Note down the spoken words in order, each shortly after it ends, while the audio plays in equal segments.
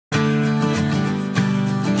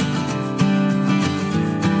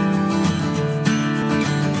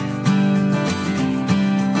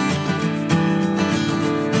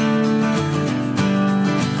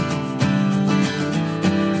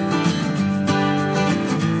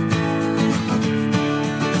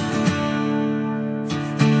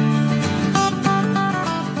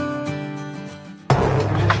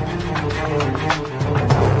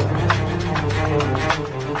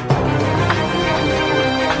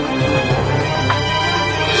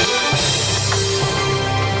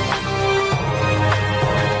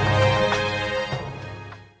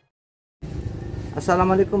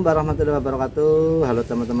Assalamualaikum warahmatullahi wabarakatuh. Halo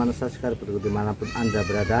teman-teman subscriber dimanapun Anda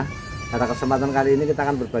berada. Pada kesempatan kali ini kita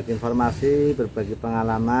akan berbagi informasi, berbagi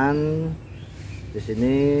pengalaman. Di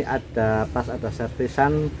sini ada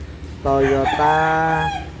servisan Toyota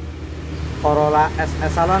Corolla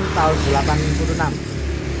SS Saloon tahun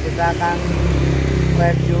 86. Kita akan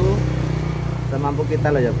review semampu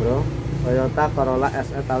kita loh ya bro. Toyota Corolla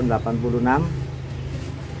SS tahun 86.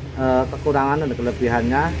 Kekurangan dan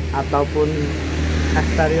kelebihannya ataupun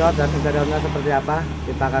eksterior dan interiornya seperti apa,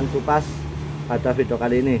 kita akan kupas pada video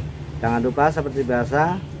kali ini. Jangan lupa seperti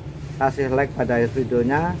biasa kasih like pada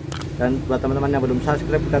videonya, dan buat teman-teman yang belum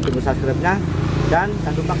subscribe kita tunggu subscribe-nya, dan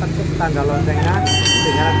jangan lupa ketuk tanda loncengnya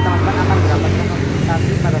sehingga teman-teman akan mendapatkan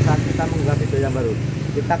notifikasi pada saat kita mengunggah video yang baru.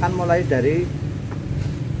 Kita akan mulai dari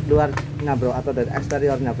luarnya bro, atau dari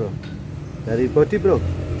eksteriornya bro, dari body bro.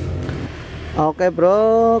 Oke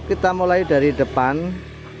bro, kita mulai dari depan.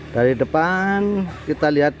 Dari depan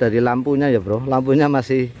kita lihat dari lampunya ya bro. Lampunya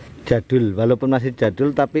masih jadul, walaupun masih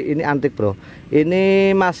jadul tapi ini antik bro.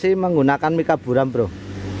 Ini masih menggunakan mika buram bro,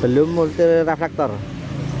 belum multi reflektor.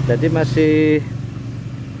 Jadi masih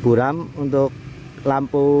buram untuk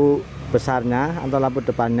lampu besarnya atau lampu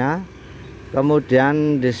depannya.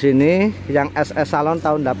 Kemudian di sini yang SS Saloon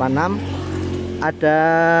tahun 86 ada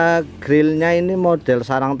grillnya, ini model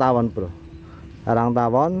sarang tawon bro. Sarang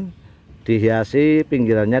tawon dihiasi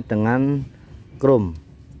pinggirannya dengan chrome.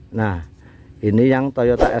 Nah ini yang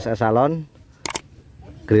Toyota SS Saloon,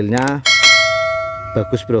 grillnya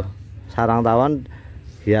bagus bro, sarang tawon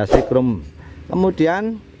hiasi chrome.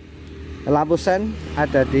 Kemudian lampu sen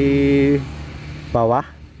ada di bawah,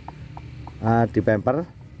 di bumper.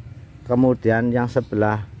 Kemudian yang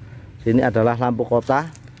sebelah sini adalah lampu kota,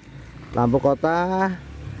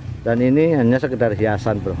 dan ini hanya sekedar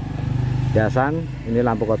hiasan bro, hiasan. Ini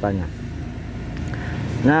lampu kotanya.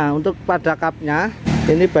 Nah untuk pada kapnya,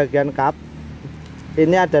 ini bagian kap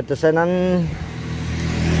ini ada desainan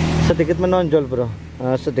sedikit menonjol bro,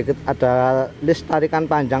 sedikit ada list tarikan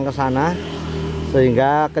panjang ke sana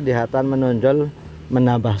sehingga kelihatan menonjol,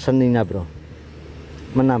 menambah seninya bro,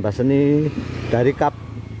 menambah seni dari kap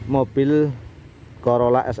mobil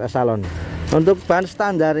Corolla SS Saloon. Untuk ban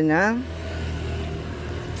standarnya,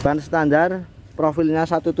 ban standar profilnya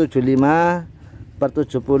 175/70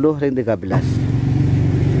 ring 13.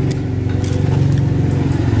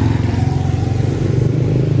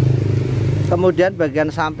 Kemudian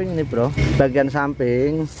bagian samping ini bro, bagian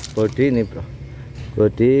samping bodi ini bro,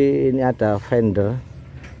 bodi ini ada fender,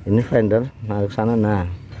 ini fender nah ke sana.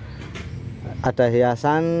 Nah ada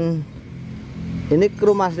hiasan, ini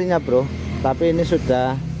chrome aslinya bro, tapi ini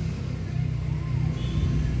sudah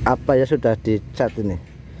apa ya, sudah dicat. Ini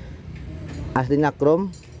aslinya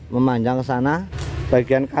chrome memanjang ke sana.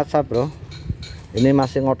 Bagian kaca bro, ini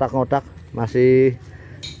masih ngotak-ngotak, masih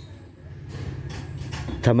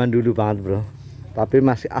zaman dulu banget bro, tapi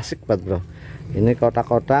masih asik banget bro. Ini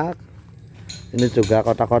kotak-kotak, ini juga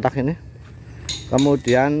kotak-kotak ini.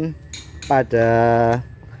 Kemudian pada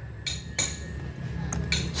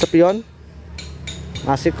spion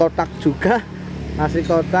masih kotak juga, masih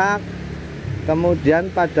kotak.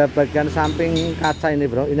 Kemudian pada bagian samping kaca ini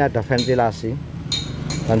bro, ini ada ventilasi,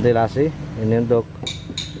 ini untuk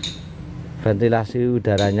ventilasi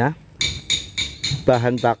udaranya.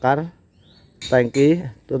 Bahan bakar tangki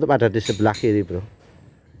tutup ada di sebelah kiri bro,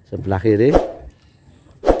 sebelah kiri.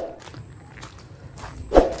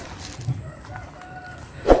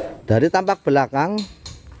 Dari tampak belakang,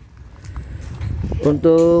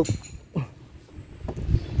 untuk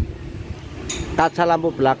kaca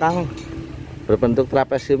lampu belakang berbentuk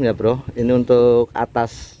trapesium ya bro. Ini untuk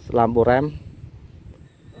atas lampu rem,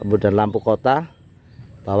 kemudian lampu kota,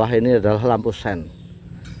 bawah ini adalah lampu sen,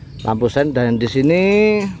 dan di sini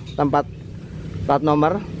tempat plat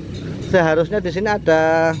nomor. Seharusnya di sini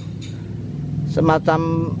ada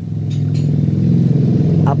semacam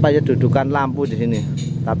apa ya, dudukan lampu di sini,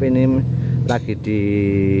 tapi ini lagi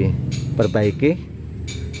diperbaiki,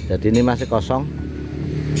 jadi ini masih kosong.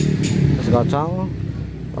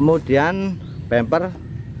 Kemudian bumper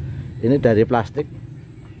ini dari plastik,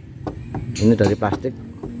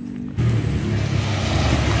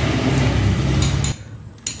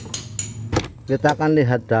 kita akan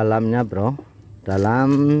lihat dalamnya bro.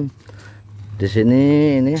 Dalam di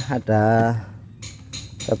sini ini ada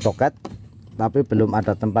poket, tapi belum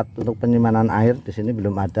ada tempat untuk penyimpanan air. Di sini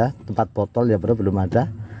belum ada tempat botol ya bro, belum ada.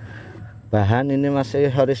 Bahan ini masih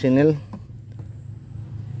orisinil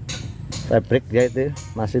fabric ya, itu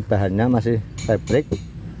masih bahannya masih fabric,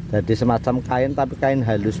 jadi semacam kain tapi kain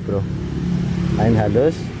halus bro, kain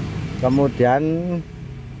halus. Kemudian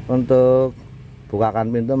untuk bukakan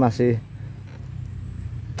pintu masih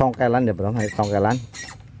congkelan ya bro, congkelan.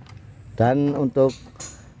 Dan untuk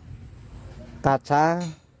kaca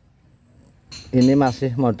ini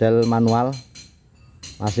masih model manual,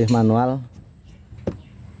 masih manual.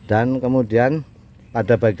 Dan kemudian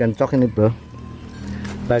pada bagian jok ini bro,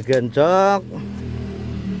 bagian jok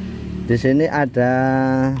di sini ada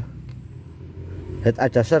head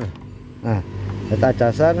adjuster. Nah, head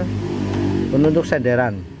adjuster untuk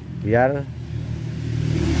senderan biar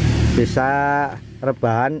bisa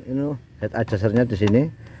rebahan. Ini head adjusternya di sini.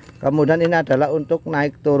 Kemudian ini adalah untuk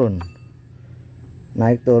naik turun,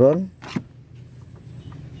 naik turun.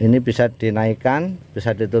 Ini bisa dinaikkan,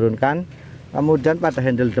 bisa diturunkan. Kemudian pada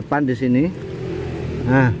handle depan di sini,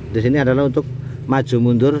 nah di sini adalah untuk maju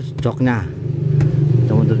mundur joknya,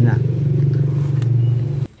 maju mundurnya.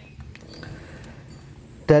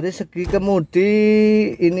 Dari segi kemudi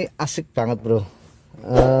ini asik banget bro,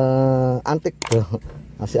 antik bro,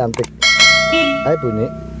 masih antik. Ayo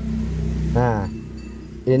bunyi. Nah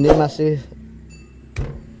ini masih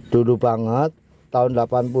dulu banget tahun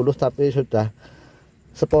 80 tapi sudah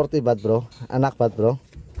sporty banget bro, enak banget bro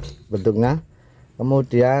bentuknya.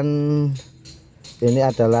 Kemudian ini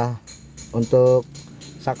adalah untuk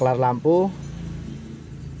saklar lampu,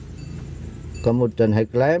 kemudian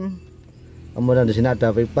headlamp. Kemudian di sini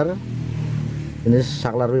ada wiper, ini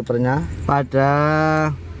saklar wipernya. Pada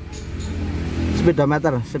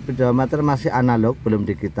speedometer masih analog, belum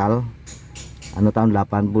digital. Anu tahun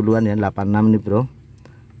 80-an ya, 86 nih bro.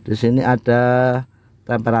 Di sini ada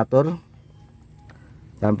temperatur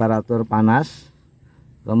panas.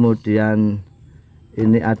 Kemudian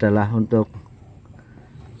ini adalah untuk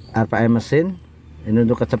RPM mesin, ini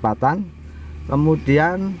untuk kecepatan.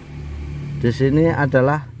 Kemudian di sini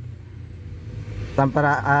adalah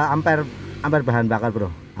ampere bahan bakar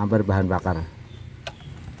bro, ampere bahan bakar.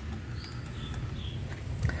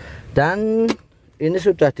 Dan ini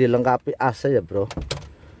sudah dilengkapi AC ya bro,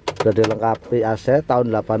 sudah dilengkapi AC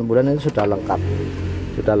tahun 80-an. Ini sudah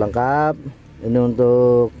lengkap, ini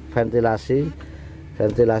untuk ventilasi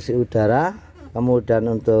udara. Kemudian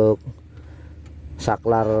untuk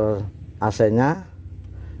saklar AC nya,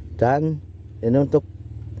 dan ini untuk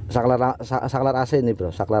saklar AC ini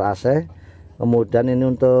bro, saklar AC. Kemudian ini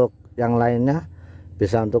untuk yang lainnya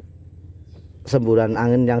bisa untuk semburan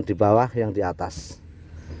angin yang di bawah, yang di atas.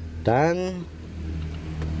 Dan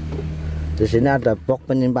di sini ada box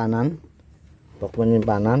penyimpanan.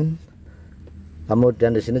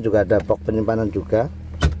 Kemudian di sini juga ada box penyimpanan juga.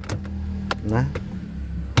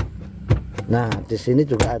 Nah di sini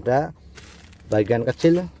juga ada bagian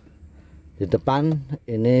kecil di depan,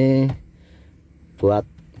 ini buat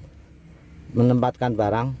menempatkan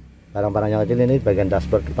barang-barang yang kecil. Ini bagian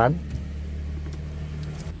dashboard depan.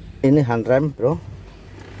 Ini handrem bro,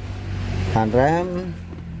 handrem.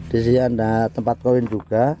 Di sini ada tempat koin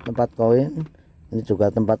juga, ini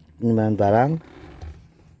juga tempat penyimpanan barang.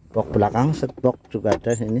 Box belakang, set box juga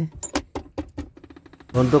ada sini.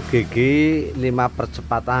 Untuk gigi 5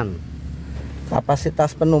 percepatan.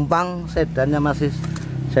 Kapasitas penumpang sedannya masih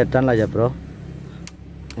sedan lah ya bro.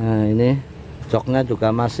 Nah ini joknya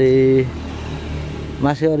juga masih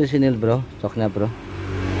orisinil bro, joknya bro.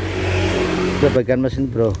 Ke bagian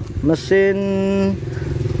mesin bro, mesin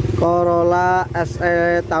Corolla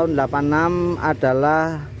SE tahun 86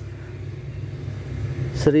 adalah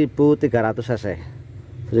 1300 cc,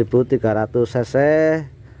 1300 cc.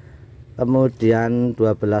 Kemudian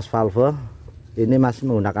 12 valve. Ini masih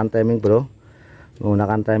menggunakan timing bro,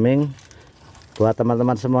 menggunakan timing. Buat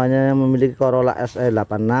teman-teman semuanya yang memiliki Corolla SE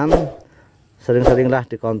 86, sering-seringlah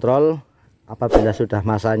dikontrol. Apabila sudah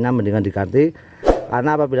masanya mendingan diganti,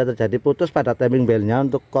 karena apabila terjadi putus pada timing belnya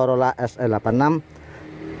untuk Corolla SE 86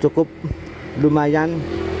 cukup lumayan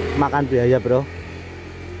makan biaya bro,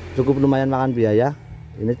 cukup lumayan makan biaya.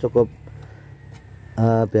 Ini cukup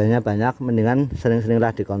biayanya banyak, mendingan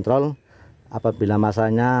sering-seringlah dikontrol. Apabila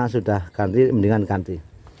masanya sudah ganti, mendingan ganti.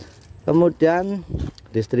 Kemudian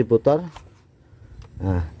distributor.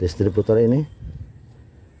 Nah distributor ini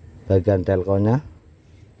bagian telkonya.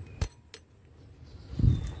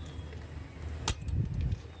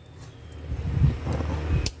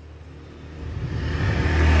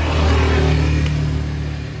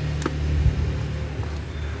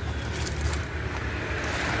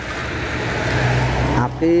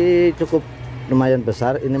 Aki cukup lumayan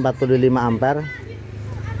besar, ini 45 ampere.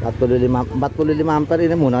 45 ampere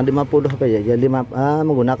ini menggunakan 50 apa ya? Ya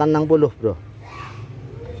menggunakan 60 bro.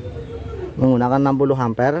 Menggunakan 60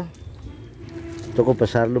 ampere. Cukup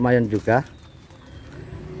besar, lumayan juga.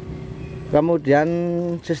 Kemudian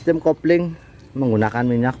sistem kopling menggunakan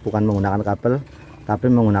minyak, bukan menggunakan kabel,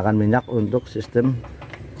 tapi menggunakan minyak untuk sistem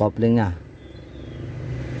koplingnya.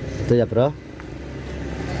 Itu ya bro.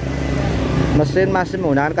 Mesin masih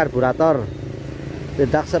menggunakan karburator,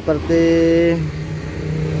 tidak seperti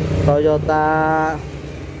Toyota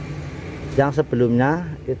yang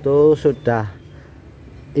sebelumnya itu sudah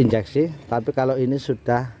injeksi, tapi kalau ini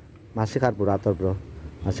sudah masih karburator bro,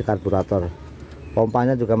 masih karburator.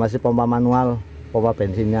 Pompanya juga masih pompa manual, pompa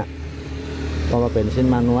bensinnya, pompa bensin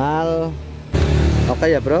manual. Oke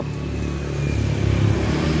ya bro.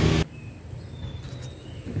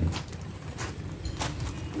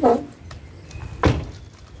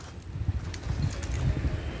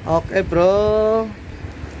 Oke bro,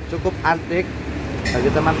 cukup antik bagi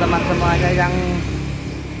teman-teman semuanya yang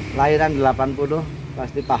lahiran 80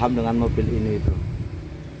 pasti paham dengan mobil ini. Itu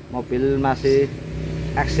mobil masih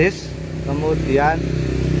eksis, kemudian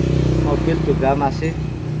mobil juga masih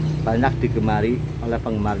banyak digemari oleh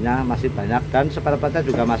penggemarnya, masih banyak, dan spare-partnya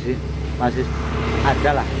juga masih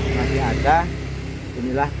ada lah, masih ada.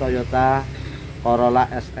 Inilah Toyota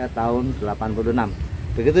Corolla SE tahun 86.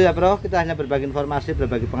 Begitu ya bro, kita hanya berbagi informasi,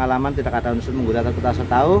 berbagi pengalaman, tidak ada unsur menggurui atau kita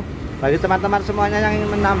tahu. Bagi teman-teman semuanya yang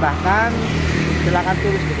ingin menambahkan, silahkan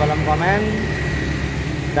tulis di kolom komen.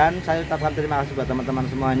 Dan saya ucapkan terima kasih buat teman-teman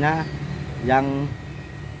semuanya yang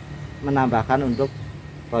menambahkan untuk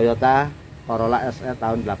Toyota Corolla SE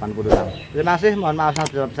tahun 86. Terima kasih, mohon maaf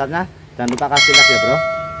sebesar-besarnya, dan lupa kasih like ya bro.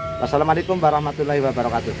 Wassalamualaikum warahmatullahi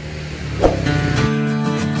wabarakatuh.